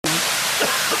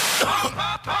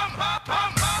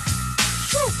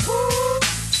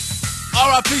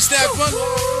R.I.P. Stack Bun.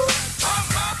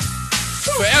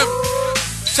 Forever.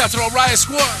 Shout out to the Riot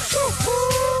Squad.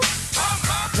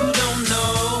 You don't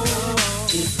know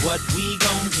is what we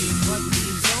gon' do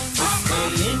to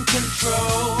stay in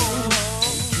control.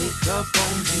 Pick up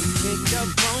on you,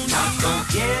 not gon'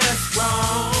 get us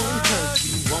wrong, cause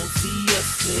you won't see us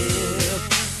slip.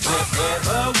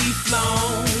 Wherever we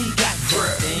flown, got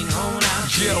everything on our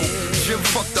Yo, Jim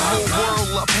fucked the whole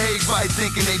world up, everybody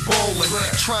thinking they ballin'.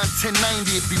 Trying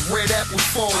 1090 if he red apples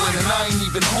fallin', and I ain't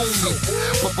even homie.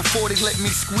 But before they let me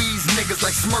squeeze niggas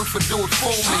like Smurf would do it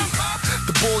for me.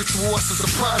 The boys threw us a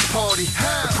surprise party.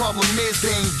 The problem is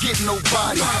they ain't getting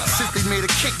nobody. Since they made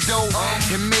a kick though,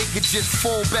 and make it just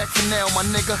fall back for now, my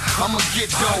nigga, I'ma get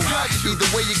dough. Either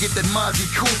way you get that Mozzie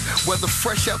coupe, whether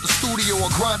fresh out the studio or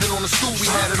grinding on the stool, we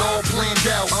had it all planned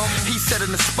out. He set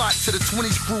in the spot to the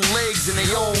 20s grew legs and they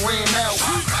all ran out.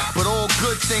 But all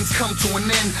good things come to an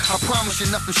end. I promise you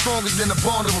nothing stronger than the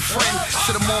bond of a friend.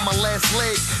 Shit, I'm on my last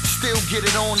leg, still get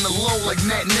it on the low like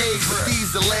Nat and Eggs. But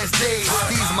these the last days,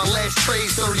 these my last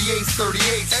trades, 38s,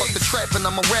 38s. Fuck the trap and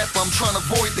I'm a rapper, I'm trying to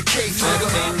avoid the case, nigga.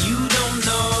 And you don't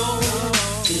know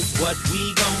is what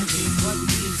we gon' do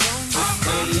to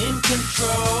stay in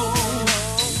control.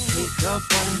 Pick up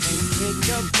on you,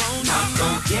 not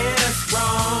gon' get us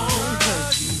wrong,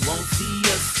 cause you won't see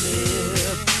us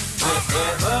slip.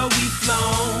 Wherever we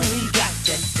flown,